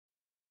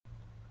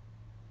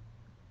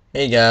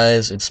Hey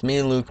guys, it's me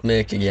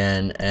lukemick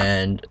again,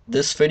 and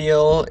this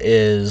video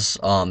is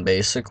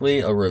basically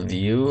a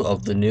review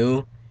of the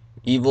new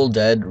Evil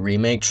Dead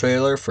remake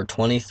trailer for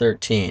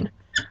 2013.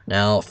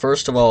 Now,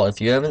 first of all, if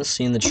you haven't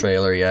seen the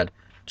trailer yet,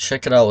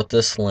 check it out with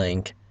this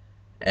link,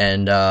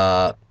 and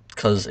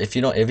because if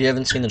you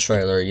haven't seen the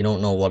trailer, you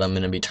don't know what I'm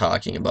gonna be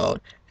talking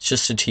about. It's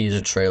just a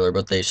teaser trailer,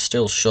 but they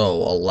still show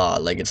a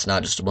lot. Like, it's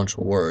not just a bunch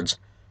of words.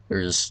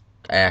 There's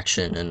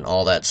action and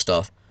all that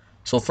stuff.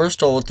 So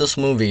first of all, with this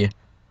movie.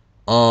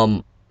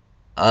 Um,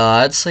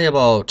 I'd say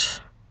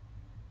about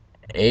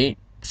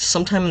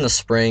sometime in the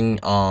spring.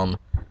 I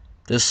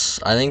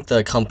think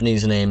the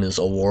company's name is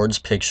Awards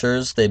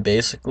Pictures. They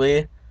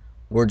basically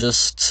were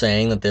just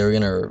saying that they were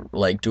gonna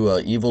like do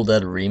a Evil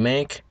Dead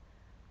remake,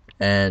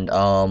 and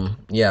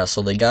yeah,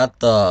 so they got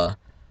the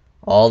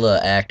all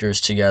the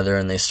actors together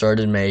and they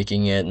started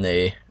making it, and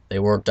they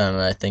worked on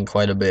it I think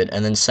quite a bit,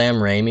 and then Sam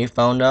Raimi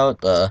found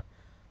out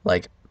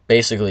like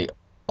basically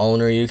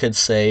owner you could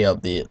say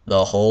of the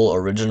whole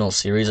original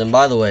series. And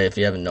by the way, if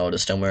you haven't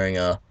noticed, I'm wearing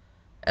a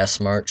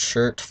S-Mart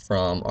shirt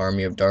from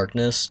Army of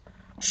Darkness.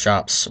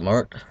 Shop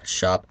smart,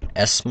 shop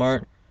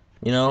S-Mart,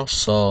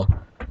 so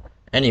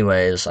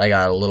anyways, I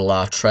got a little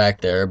off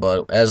track there,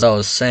 but as I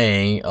was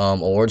saying,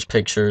 Awards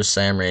Pictures,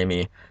 Sam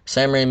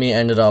Raimi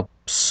ended up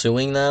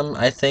suing them,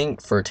 I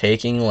think, for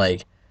taking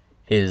like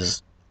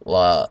his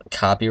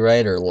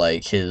copyright, or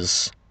like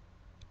his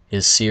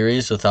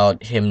series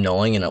without him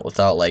knowing, and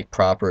without like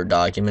proper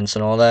documents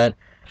and all that.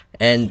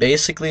 And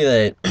basically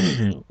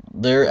that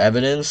their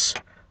evidence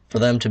for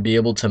them to be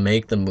able to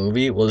make the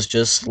movie was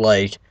just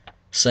like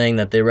saying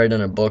that they read in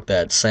a book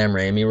that Sam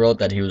Raimi wrote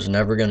that he was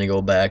never going to go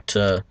back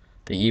to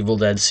the Evil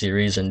Dead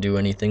series and do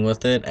anything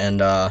with it.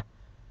 And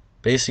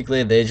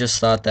basically they just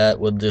thought that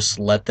would just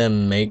let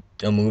them make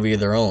a movie of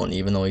their own,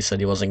 even though he said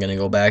he wasn't going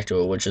to go back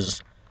to it, which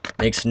is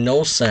makes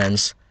no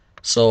sense.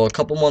 So a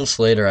couple months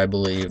later, I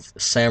believe,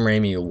 Sam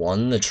Raimi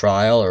won the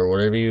trial, or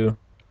whatever you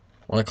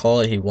want to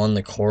call it. He won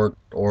the court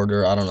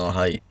order. I don't know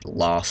how he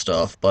law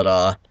stuff,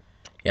 but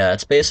yeah,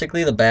 it's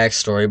basically the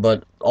backstory.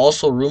 But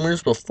also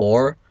rumors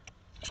before,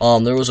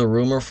 there was a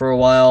rumor for a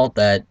while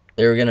that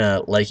they were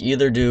gonna like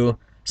either do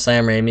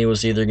Sam Raimi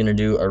was either gonna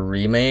do a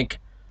remake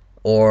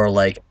or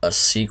like a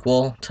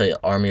sequel to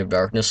Army of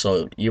Darkness,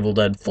 so Evil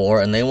Dead 4,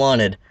 and they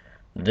wanted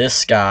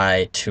this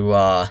guy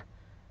to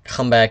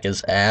come back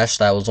as Ash.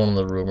 That was one of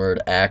the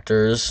rumored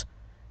actors.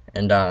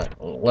 And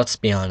let's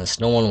be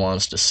honest, no one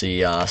wants to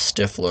see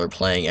Stifler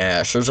playing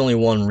Ash. There's only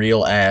one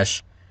real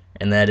Ash,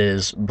 and that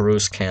is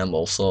Bruce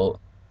Campbell. So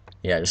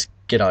yeah, just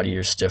get out of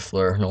here,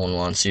 Stifler. No one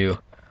wants you.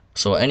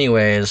 So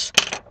anyways,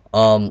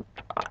 um,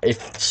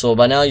 if so,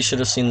 by now you should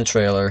have seen the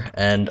trailer,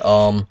 and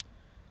I'm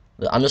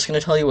just gonna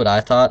tell you what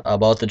I thought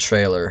about the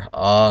trailer.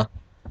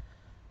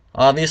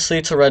 Obviously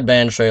it's a red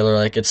band trailer,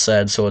 like it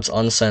said, so it's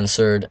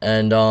uncensored,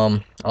 and I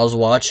was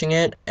watching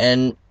it,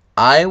 and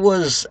I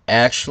was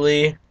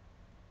actually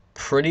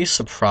pretty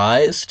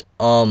surprised.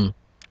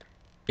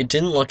 It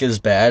didn't look as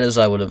bad as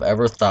I would have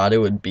ever thought it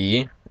would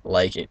be.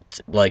 Like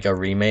a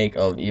remake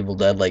of Evil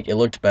Dead. Like, it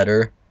looked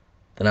better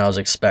than I was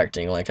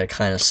expecting, like I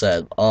kind of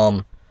said.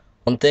 One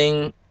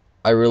thing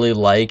I really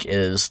like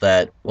is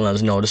that when I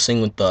was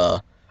noticing with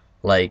the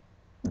like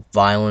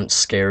violent,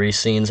 scary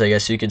scenes, I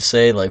guess you could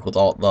say, like with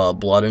all the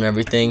blood and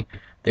everything,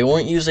 they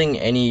weren't using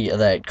any of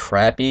that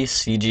crappy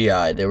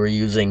CGI. They were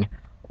using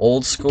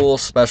old school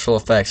special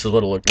effects, is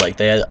what it looked like.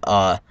 They had,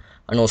 I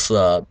know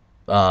the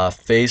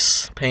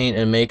face paint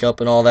and makeup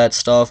and all that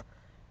stuff.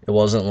 It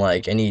wasn't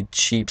like any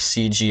cheap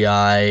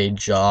CGI,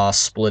 jaw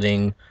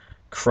splitting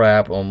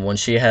crap. When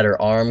she had her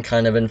arm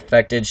kind of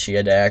infected, she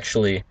had to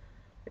actually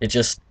it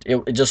just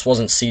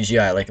wasn't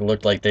CGI. Like, it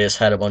looked like they just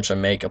had a bunch of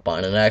makeup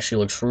on. It actually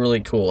looks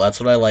really cool. That's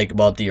what I like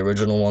about the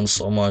original one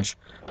so much.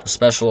 The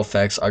special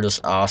effects are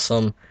just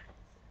awesome.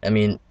 I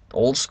mean,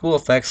 old school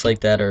effects like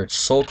that are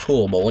so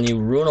cool, but when you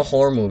ruin a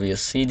horror movie with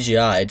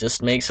CGI, it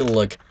just makes it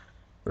look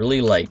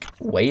really like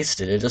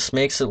wasted. It just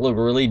makes it look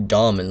really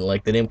dumb, and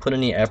like they didn't put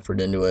any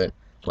effort into it.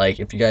 Like,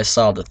 if you guys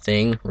saw the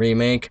Thing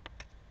remake,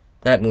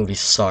 that movie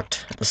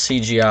sucked. The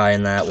CGI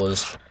in that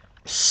was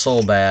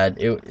so bad.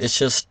 It's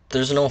just,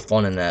 there's no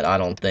fun in that, I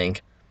don't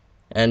think.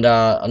 And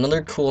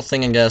another cool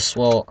thing, I guess,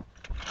 well,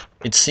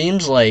 it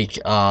seems like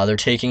they're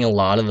taking a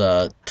lot of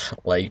the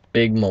like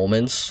big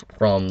moments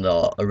from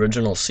the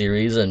original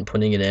series and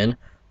putting it in.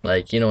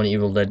 Like, in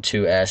Evil Dead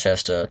 2, Ash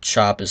has to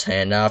chop his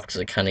hand off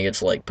because it kind of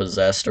gets like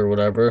possessed or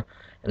whatever.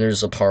 And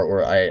there's a part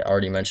where I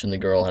already mentioned the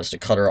girl has to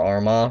cut her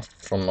arm off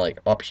from like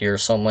up here,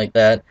 something like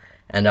that.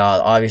 And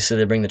obviously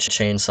they bring the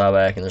chainsaw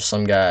back, and there's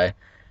some guy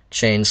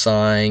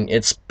chainsawing.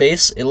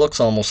 It looks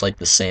almost like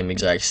the same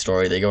exact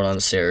story. They go down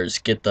the stairs,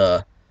 get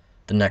the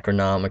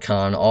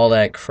Necronomicon, all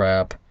that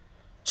crap.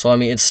 So I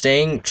mean, it's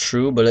staying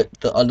true, but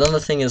another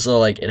thing is though,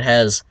 like, it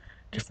has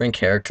different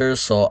characters,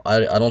 so I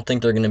don't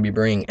think they're gonna be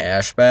bringing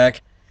Ash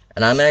back,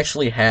 and I'm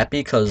actually happy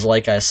because,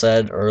 like I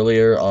said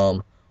earlier,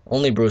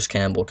 only Bruce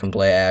Campbell can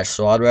play Ash,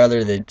 so I'd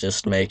rather they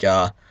just make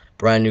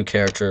brand new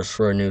characters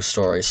for a new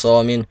story. So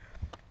I mean,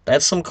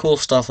 that's some cool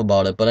stuff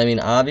about it. But I mean,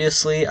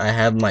 obviously, I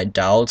have my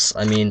doubts.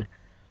 I mean,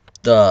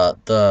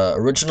 the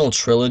original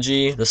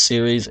trilogy, the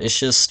series, it's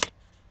just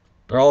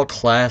they're all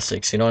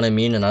classics, you know what I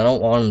mean? And I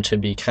don't want them to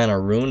be kind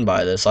of ruined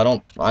by this. I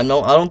don't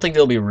think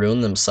they'll be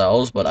ruined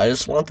themselves, but I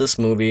just want this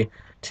movie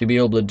to be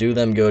able to do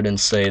them good and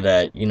say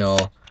that,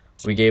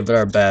 we gave it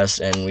our best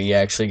and we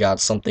actually got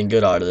something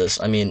good out of this.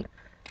 I mean,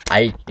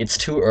 it's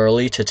too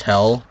early to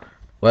tell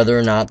whether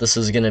or not this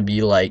is gonna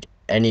be like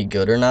any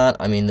good or not.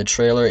 I mean, the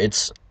trailer,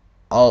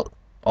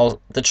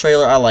 the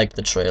trailer, I like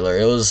the trailer.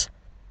 It was,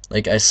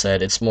 like I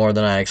said, it's more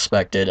than I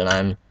expected, and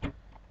I'm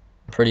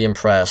pretty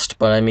impressed.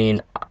 But I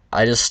mean,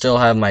 I just still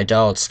have my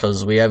doubts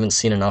because we haven't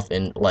seen enough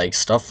in like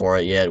stuff for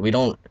it yet. We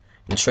don't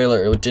The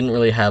trailer, it didn't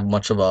really have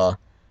much of a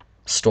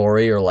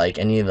story or like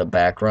any of the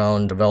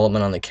background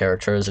development on the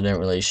characters. It didn't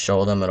really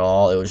show them at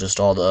all. It was just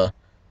all the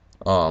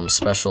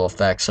special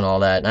effects and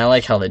all that. And I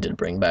like how they did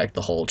bring back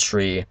the whole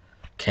tree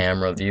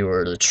camera view,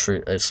 or the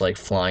tree, it's like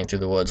flying through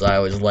the woods. I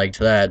always liked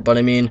that. But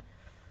I mean,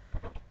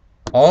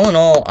 all in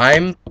all,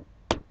 I'm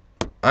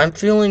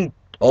feeling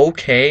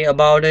okay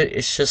about it.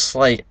 It's just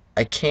like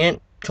I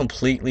can't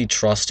completely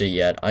trust it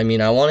yet. I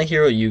mean, I want to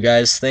hear what you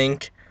guys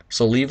think,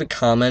 so leave a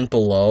comment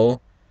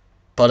below.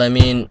 But I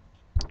mean,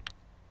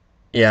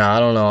 yeah, I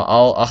don't know.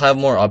 I'll have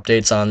more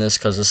updates on this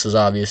because this is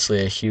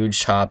obviously a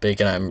huge topic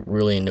and I'm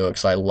really into it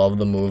because I love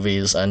the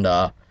movies, and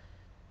I'll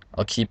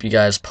keep you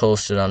guys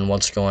posted on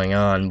what's going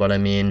on. But I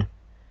mean,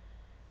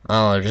 I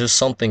don't know, there's just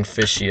something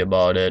fishy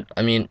about it.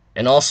 I mean,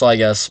 and also I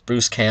guess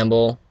Bruce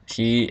Campbell,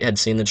 he had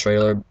seen the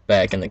trailer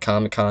back in the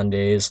Comic-Con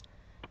days,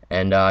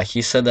 and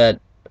he said that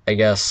I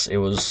guess it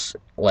was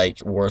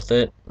like worth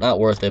it. Not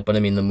worth it, but I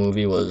mean the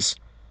movie was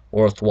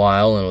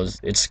worthwhile, and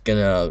it's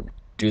gonna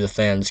do the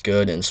fans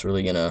good, and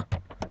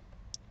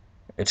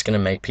it's gonna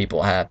make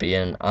people happy.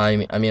 And I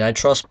mean I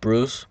trust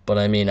Bruce, but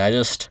I mean I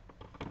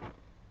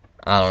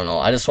don't know.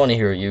 I just want to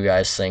hear what you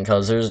guys think,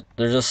 cause there's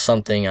just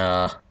something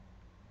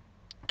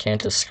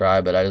can't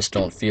describe it. I just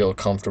don't feel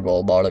comfortable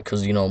about it,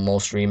 cause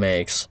most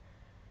remakes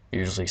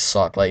usually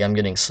suck. Like, I'm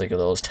getting sick of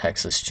those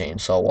Texas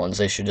Chainsaw ones.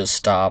 They should just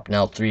stop.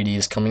 Now 3D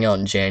is coming out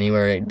in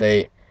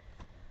January.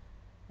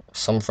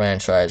 Some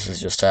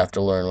franchises just have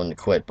to learn when to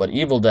quit. But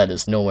Evil Dead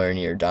is nowhere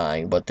near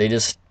dying. But they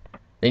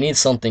need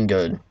something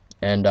good.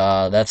 And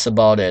that's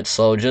about it.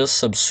 So just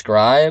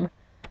subscribe,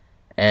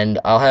 and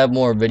I'll have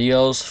more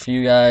videos for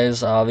you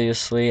guys,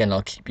 obviously, and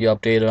I'll keep you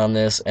updated on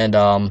this.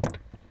 And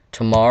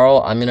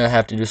tomorrow, I'm gonna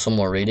have to do some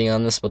more reading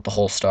on this, but the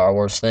whole Star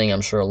Wars thing,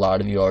 I'm sure a lot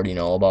of you already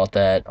know about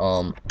that.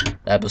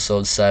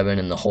 Episode 7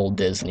 and the whole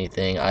Disney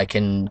thing. I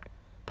can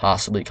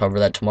possibly cover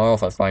that tomorrow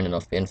if I find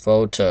enough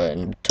info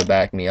to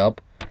back me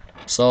up.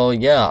 So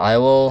yeah, I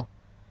will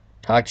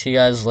talk to you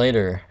guys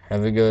later.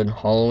 Have a good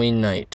Halloween night.